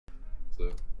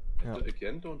Yeah.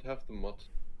 Again, don't have the mod.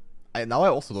 Now I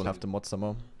also don't have the mod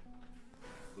somehow.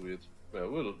 Weird. Yeah,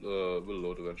 we'll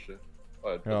load eventually.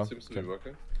 Alright, Yeah, that seems to be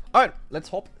working. Alright, let's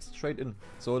hop straight in.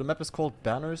 So the map is called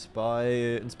Banners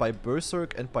it's by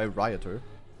Berserk and by RIOYTER.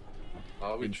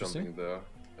 Are we jumping there?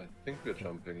 I think we're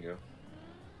jumping, yeah.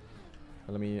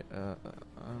 Let me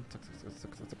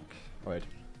Alright.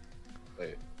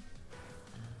 Hey.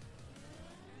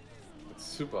 It's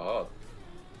super hard.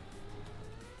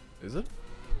 Is it?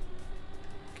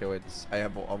 Okay, wait. I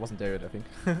wasn't there yet, I think.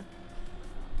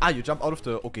 Ah, you jump out of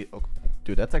the... Okay,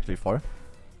 dude, that's actually far.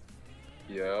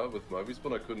 Yeah, with my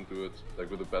respawn I couldn't do it. Like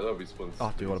with a better respawn.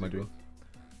 Ah, dude, what am I doing?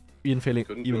 Even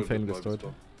failing destroyed.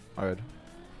 Alright.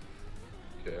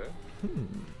 Okay.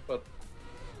 But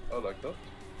I like that.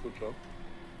 Good job.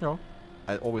 Yeah.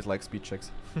 I always like speed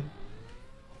checks.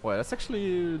 Well, that's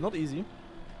actually not easy.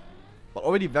 But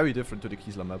already very different to the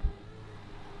Kiesler map.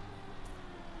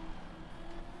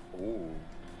 Oh.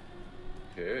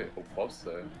 Okay. Oh,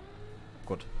 bobsleigh.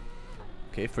 Good.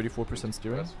 Okay, 34%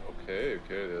 steering. Yes. Okay,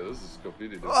 yeah, this is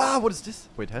completely different. Ah, what is this?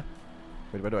 Wait, huh?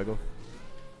 Wait, where do I go?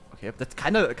 Okay, that's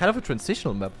kind of a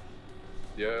transitional map.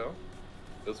 Yeah.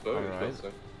 That's very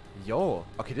interesting. Yo,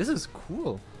 okay, this is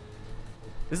cool.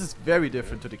 This is very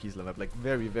different to the Kiesler map, like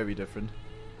very, very different.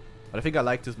 But I think I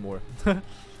like this more.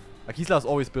 Like Kiesler is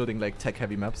always building like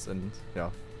tech-heavy maps, and yeah,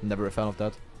 never a fan of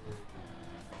that.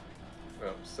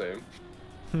 Yeah, same.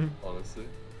 Honestly.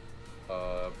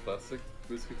 Plastic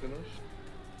whiskey finish.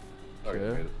 Okay,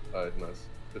 Okay. made it. Alright, nice.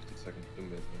 50 seconds.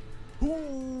 Amazing.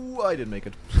 Ooh, I didn't make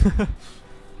it.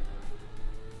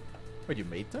 Wait, you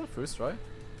made that first try?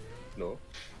 No.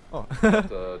 Oh.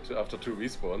 After two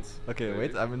respawns. Okay, maybe.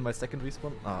 wait, I'm in my second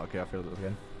respawn. Ah, okay, I failed it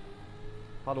again.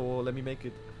 Hello, let me make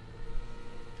it.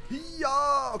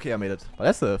 Yeah! Okay, I made it. But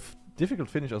that's a difficult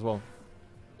finish as well.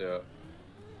 Yeah.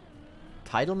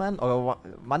 Title man? Or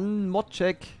one mod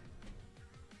check?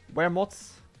 Where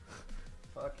mods?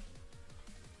 Fuck.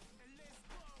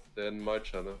 Then my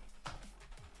channel.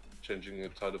 Changing a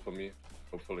title for me,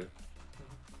 hopefully.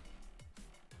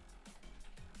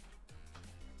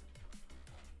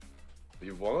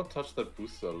 You wanna touch that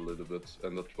booster a little bit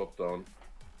and the drop down.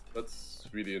 That's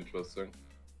really interesting.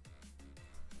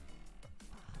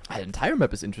 The entire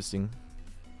map is interesting.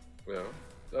 Yeah,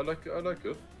 I like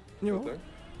it. Yeah. I think.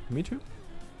 Me too.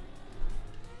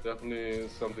 Definitely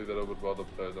something that I would rather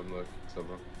play than like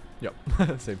summer.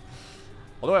 Yeah, same.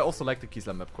 Although I also like the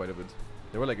Kiesler map quite a bit.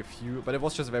 There were like a few, but it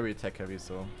was just very tech heavy,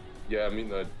 so... Yeah, I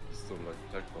mean, I just don't like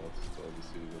tech mods, so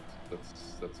obviously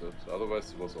that's it.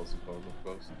 Otherwise it was also fun, of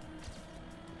course.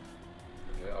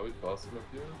 Okay, are we fast enough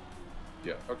here?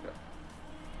 Yeah, okay.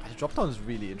 The drop down is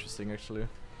really interesting, actually.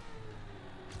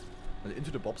 And into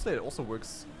the bobsleigh, it also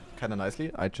works kind of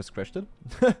nicely. I just crashed it.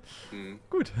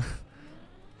 Good.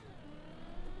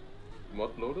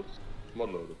 Mod loaded? Mod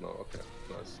loaded now, okay,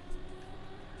 nice.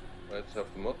 Right, have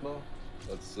the mod now.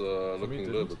 That's looking a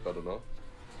little bit better now.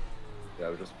 Yeah,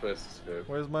 we just pressed escape.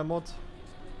 Where's my mod?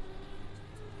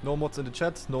 No mods in the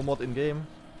chat, no mod in game.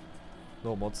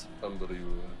 No mods.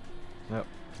 Unbelievable. Yep.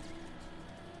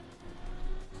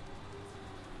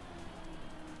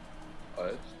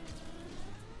 Alright.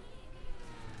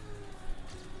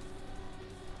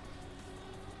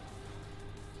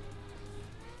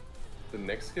 The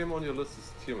next game on your list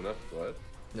is TMF, right?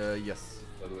 Yes.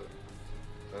 By the way.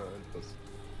 Interesting.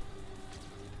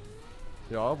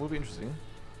 Yeah, will be interesting.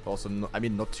 Also, no, I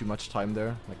mean, not too much time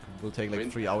there. Like, it will take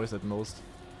like 3 hours at most.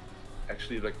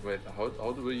 Actually, like, wait, how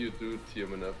will you do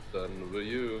TMNF then? Will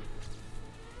you...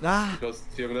 Ah! Because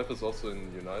TMNF is also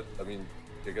in United. I mean,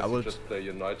 I guess you just play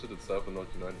United itself and not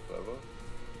United forever.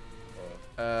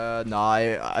 No,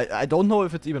 I don't know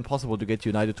if it's even possible to get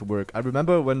United to work. I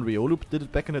remember when Rioloop did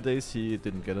it back in the days, he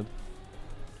didn't get it.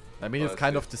 I mean, it's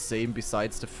kind of the same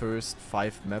besides the first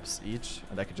 5 maps each,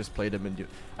 and I could just play them in...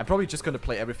 I'm probably just gonna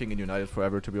play everything in United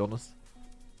forever, to be honest.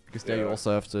 Because there you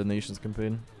also have the Nations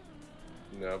campaign.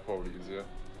 Yeah, probably easier.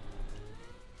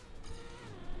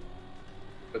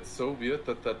 It's so weird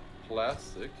that that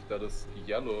plastic that is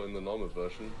yellow in the normal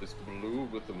version is blue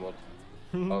with the mod.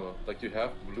 Like you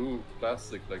have blue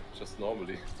plastic like just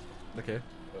normally. Okay.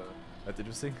 That's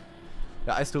interesting.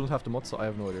 Yeah, I still don't have the mod, so I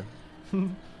have no idea.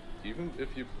 Even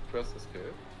if you press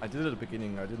escape? I did it at the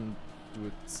beginning, I didn't do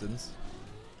it since.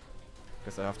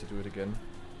 Guess I have to do it again.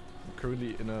 I'm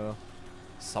currently in a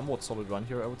somewhat solid run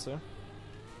here, I would say.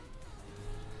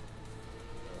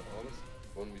 Honest,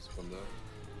 one respawn there.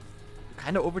 You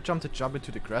kinda overjump to jump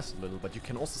into the grass a little, but you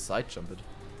can also side jump it.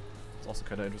 It's also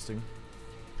kinda interesting.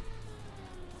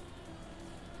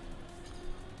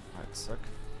 I'd suck.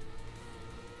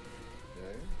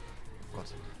 Okay.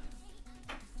 God.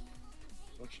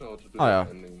 Not not sure how to do Oh, that yeah.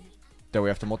 ending. There we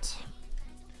have the mod.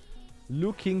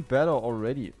 Looking better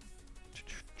already. You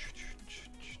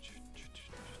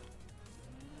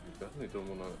definitely don't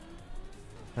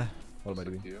wanna... What am I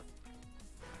doing? Here.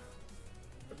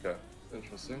 Okay,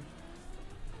 interesting.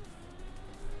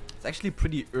 It's actually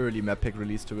pretty early map pack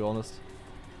release, to be honest.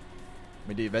 I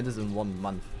mean, the event is in 1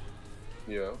 month.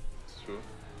 Yeah, it's true.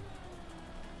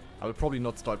 I will probably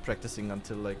not start practicing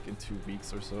until like in 2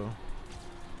 weeks or so.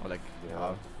 Or like,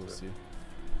 yeah, we'll see.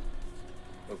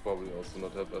 I'll probably also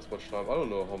not have as much time. I don't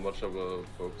know how much I will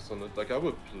focus on it. Like, I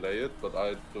will play it, but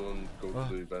I don't go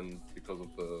to the event because of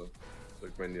the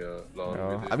Trackmania LAN. Yeah.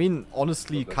 Really. I mean,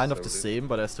 honestly, Not kind of the necessarily. same,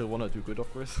 but I still want to do good,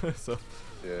 of course. So.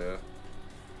 Yeah.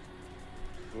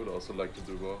 I would also like to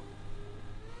do more.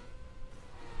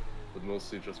 But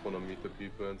mostly just want to meet the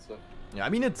people and stuff. Yeah, I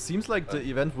mean, it seems like the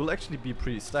event will actually be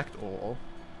pretty stacked overall.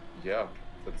 Yeah,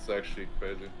 that's actually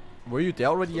crazy. Were you there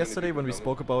already So many yesterday people when we coming.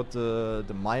 spoke about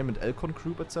the Mime and Elcon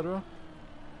group, etc.?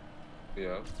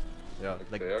 Yeah. Yeah,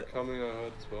 Like they are coming, I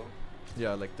heard as well.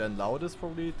 Yeah, like Dan Loudest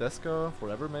probably, Deska,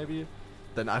 Forever maybe.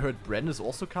 Then I heard Bren is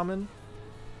also coming.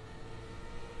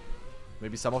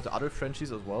 Maybe some of the other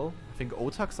Frenchies as well. I think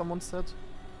Otak someone said.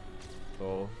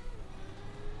 So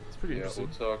it's pretty Yeah, interesting.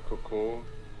 Uta, Coco.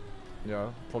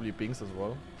 Yeah, probably Bings as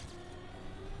well.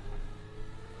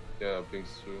 Yeah, Bings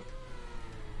too.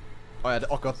 Oh yeah,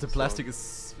 oh god, the That's plastic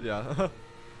is, yeah. Yeah,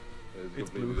 It's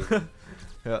completely blue. different.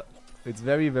 Yeah, it's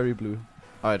very, very blue.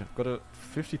 Alright, got a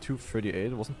 52-38,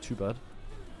 it wasn't too bad.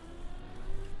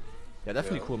 Yeah,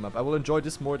 definitely Yeah. cool map. I will enjoy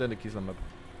this more than the Kisla map.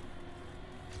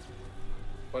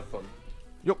 Quite fun.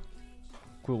 Yup.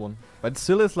 Cool one. But it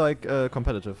still is like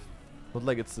competitive. Not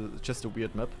like it's just a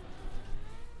weird map.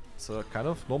 It's a kind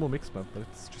of normal mixed map, but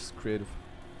it's just creative.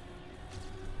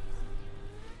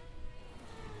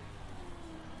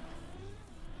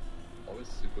 Always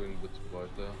going a bit too wide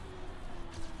there.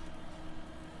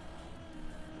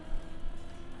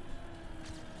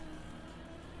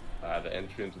 The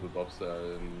entry into the bobs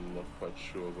I'm not quite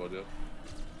sure about yet.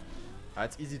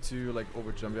 It's easy to like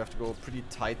overjump. You have to go pretty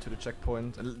tight to the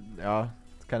checkpoint. And yeah,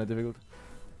 it's kind of difficult.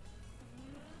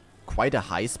 Quite a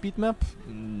high speed map?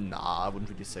 Nah, I wouldn't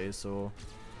really say so.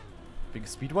 I think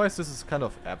speed wise this is kind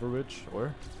of average,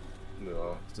 or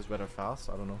Yeah. is this rather fast?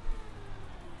 I don't know.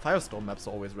 Firestorm maps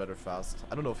are always rather fast.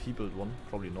 I don't know if he built one,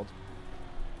 probably not.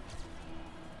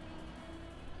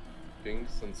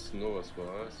 Pinks and snow as well,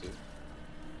 I see.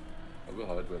 I will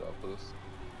hide right after this.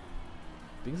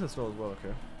 Things and slow as well,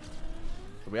 okay.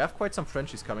 So we have quite some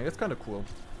Frenchies coming, that's kind of cool.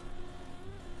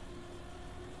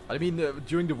 I mean,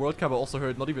 during the World Cup I also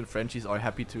heard not even Frenchies are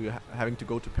happy to having to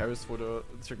go to Paris for the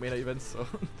Trackmania events, so...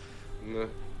 Meh.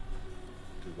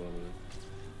 Too bad.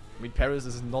 I mean, Paris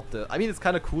is not the... I mean, it's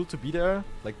kind of cool to be there,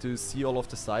 like to see all of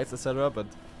the sites, etc., but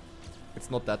it's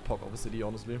not that pop of a city,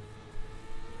 honestly.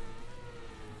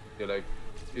 Yeah, like,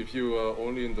 if you were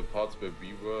only in the parts where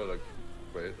we were, like,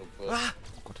 great, of course. Ah!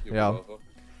 Oh God. You Yeah. were,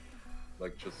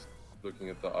 like, just looking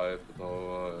at the Eiffel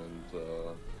Tower and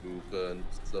Louvre and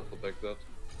stuff like that.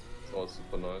 It's all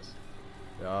super nice.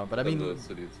 Yeah, but I And mean... the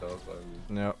city itself, I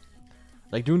mean. Yeah.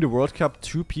 Like during the World Cup,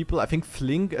 2 people, I think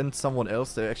Flink and someone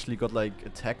else, they actually got like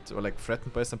attacked or like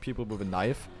threatened by some people with a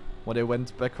knife when they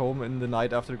went back home in the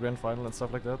night after the grand final and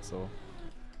stuff like that, so...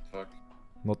 Fuck.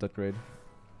 Not that great.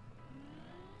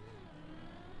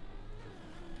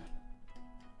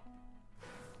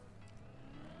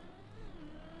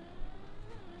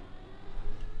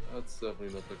 That's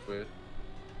definitely not that great.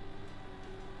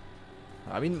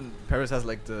 I mean, Paris has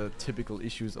like the typical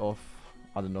issues of,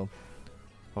 I don't know,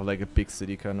 of like a big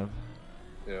city kind of.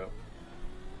 Yeah.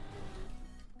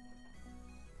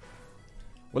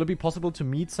 Will it be possible to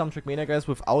meet some Trackmania guys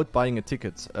without buying a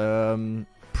ticket?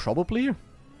 Probably.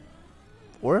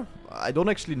 Or? I don't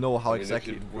actually know how I mean,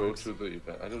 exactly if it you go works. to the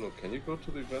event, I don't know, can you go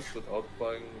to the event without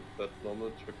buying that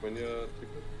normal Trackmania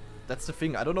ticket? That's the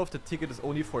thing, I don't know if the ticket is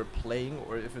only for playing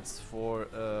or if it's for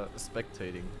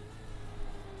spectating.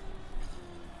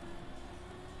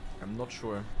 I'm not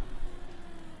sure.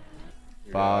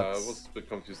 Yeah, But- I was a bit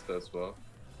confused there as well.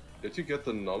 Did you get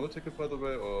the normal ticket, by the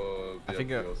way, or I VIP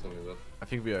think, or something like that? I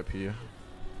think VIP.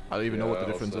 I don't even know what the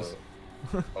Yeah, difference is.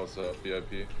 Also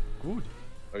VIP. Good.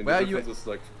 I mean, Where the are you difference is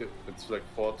like, it's like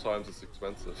 4 times as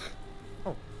expensive.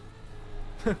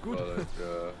 Good.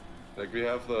 But like we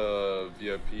have the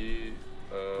VIP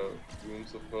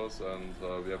rooms, of course, and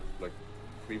we have like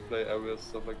free play areas,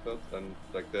 stuff like that, and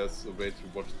like there's a way to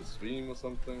watch the stream or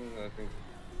something, I think.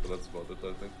 So that's about it,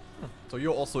 I think. So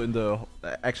you're also in the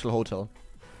actual hotel?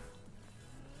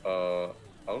 I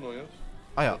don't know yet.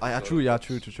 Ah yeah, true, yeah,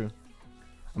 true.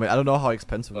 I mean, I don't know how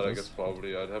expensive But I it guess is.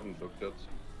 probably, I haven't looked yet.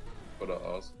 gotta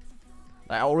ask.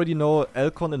 I already know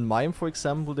Elcon and Mime, for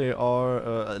example, they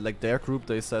are, like their group,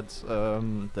 they said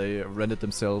they rented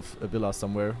themselves a villa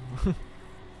somewhere.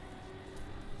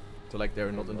 So like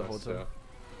they're not in the hotel. Yeah.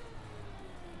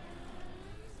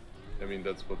 I mean,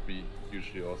 that's what we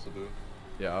usually also do.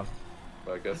 Yeah.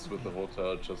 But I guess with the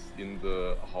hotel just in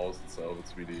the house itself,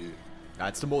 it's really... Yeah,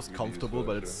 it's the most really comfortable,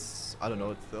 but it's, I don't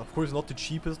know, it's of course not the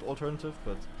cheapest alternative,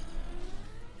 but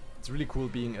it's really cool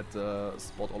being at the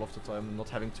spot all of the time, not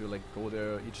having to like go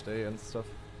there each day and stuff.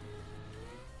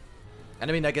 And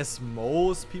I mean, I guess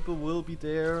most people will be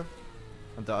there,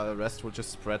 and the rest will just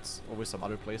spread over some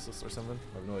other places or something.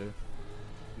 I have no idea.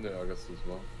 Yeah, I guess as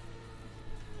well.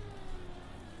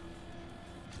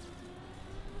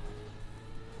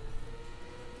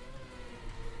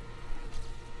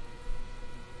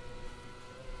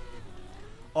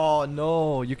 Oh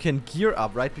no, you can gear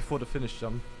up right before the finish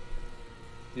jump.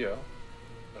 Yeah.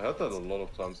 I had that a lot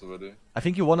of times already. I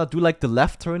think you wanna do like the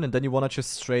left turn and then you wanna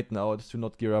just straighten out to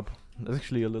not gear up. That's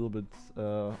actually a little bit,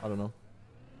 I don't know.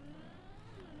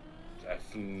 I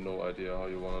have no idea how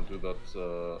you wanna do that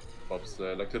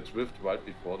bobsleigh. Like the drift right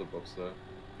before the bobsleigh.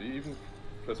 Do you even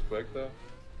press brake there?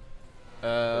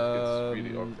 It's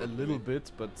really awkward a little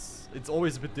bit, but it's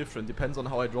always a bit different. Depends on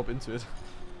how I drop into it.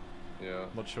 Yeah.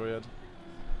 Not sure yet.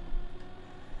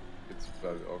 It's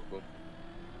very awkward.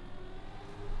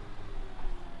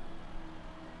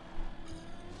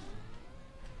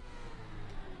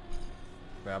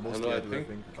 Yeah, mostly I I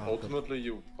think. ultimately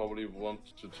you probably want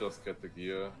to just get the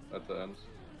gear at the end.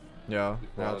 Yeah,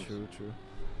 yeah, true.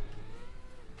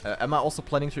 Am I also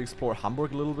planning to explore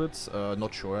Hamburg a little bit?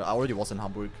 Not sure. I already was in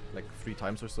Hamburg like 3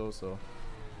 times or so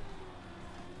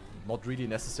not really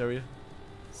necessary.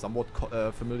 Somewhat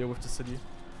familiar with the city.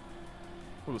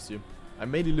 We'll see. I'm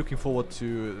mainly looking forward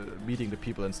to meeting the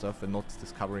people and stuff and not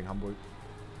discovering Hamburg.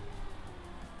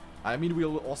 I mean,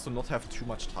 we'll also not have too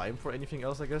much time for anything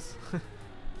else, I guess.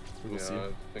 We'll see. I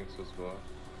think so as well.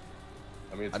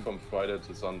 I mean, it's from Friday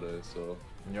to Sunday, so...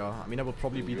 Yeah, I mean, I will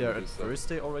probably be there at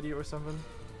Thursday already or something.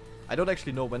 I don't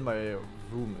actually know when my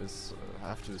room is. I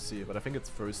have to see, but I think it's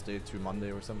Thursday to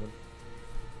Monday or something.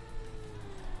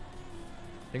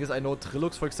 Thing is, I know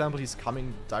Trilux, for example, he's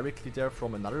coming directly there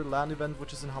from another LAN event,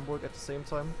 which is in Hamburg at the same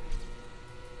time.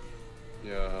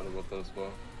 Yeah, I heard about that as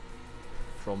well.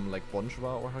 From like Bonjour,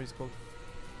 or how he's called.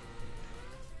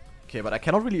 Okay, but I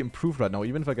cannot really improve right now,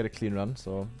 even if I get a clean run,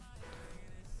 so...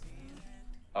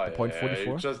 Point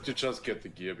 44? You just get the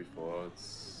gear before,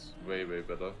 it's way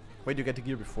better. Wait, you get the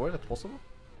gear before? That's possible?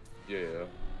 Yeah.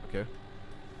 Okay.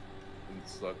 And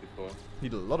slide before.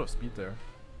 Need a lot of speed there.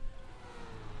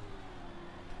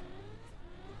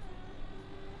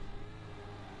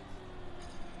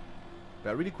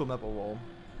 Yeah, really cool map overall.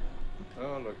 I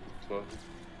like the 12.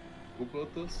 Who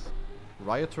built this?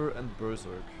 RIOYTER and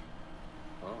Berserk.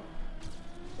 Oh.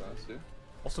 I see.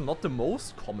 Also not the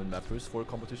most common mappers for a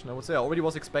competition, I would say. I already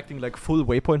was expecting like full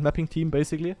waypoint mapping team,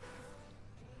 basically.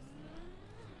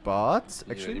 But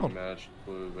actually not. Matched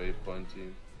full waypoint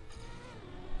team.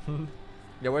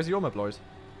 Yeah, where's your map, Lars?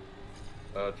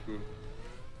 True.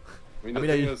 I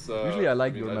mean, usually I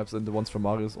like your maps and the ones from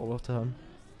Marius all of the time.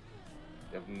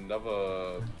 I've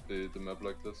never played a map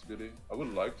like this, really. I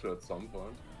would like to at some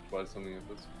point try something like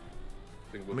this.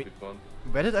 I think it would be fun.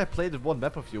 Where did I play that one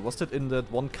map of you? Was that in that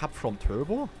one cup from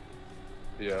Turbo?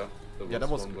 Yeah, that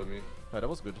was fun by me. Yeah, that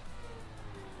was good.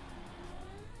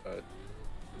 A little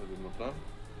bit more time.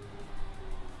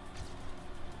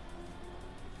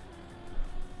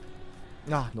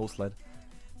 Ah, no slide.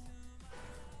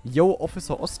 Yo,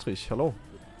 Officer Ostrich, hello.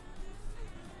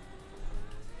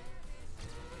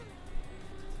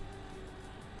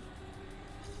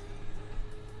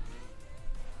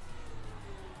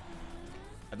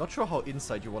 I'm not sure how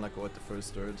inside you wanna go at the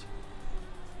first dirt.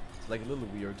 It's like a little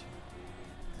weird.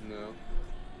 No.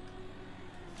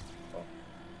 Oh.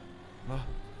 Ah.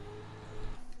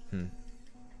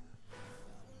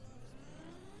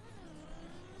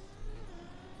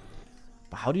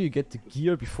 But how do you get the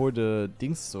gear before the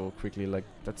dings so quickly? Like,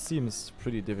 that seems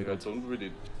pretty difficult. Yeah, I don't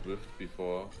really drift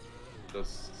before.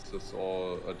 That's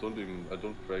all. I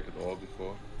don't brake at all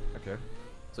before. Okay.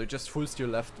 So you just full steer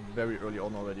left very early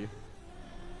on already.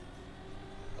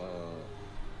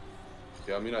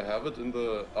 Yeah, I mean I have it in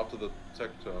the after the tech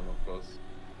turn, of course.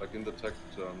 Like in the tech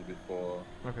turn before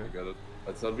I get it.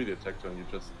 It's not really a tech turn, you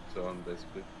just turn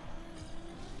basically.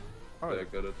 Alright. I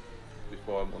get it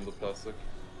before I'm on the plastic.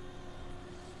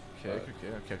 Okay.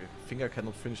 I think I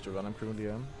cannot finish the run I'm currently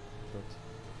on, but...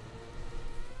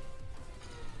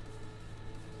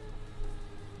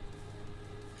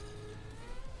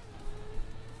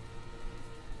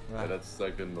 Yeah, that's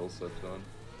like a no-side turn.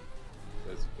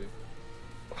 basically.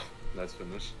 Oh, nice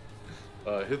finish.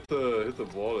 Hit the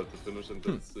wall at the finish and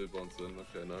then still bounce in.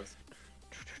 Okay, nice.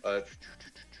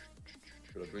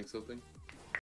 Should I drink something?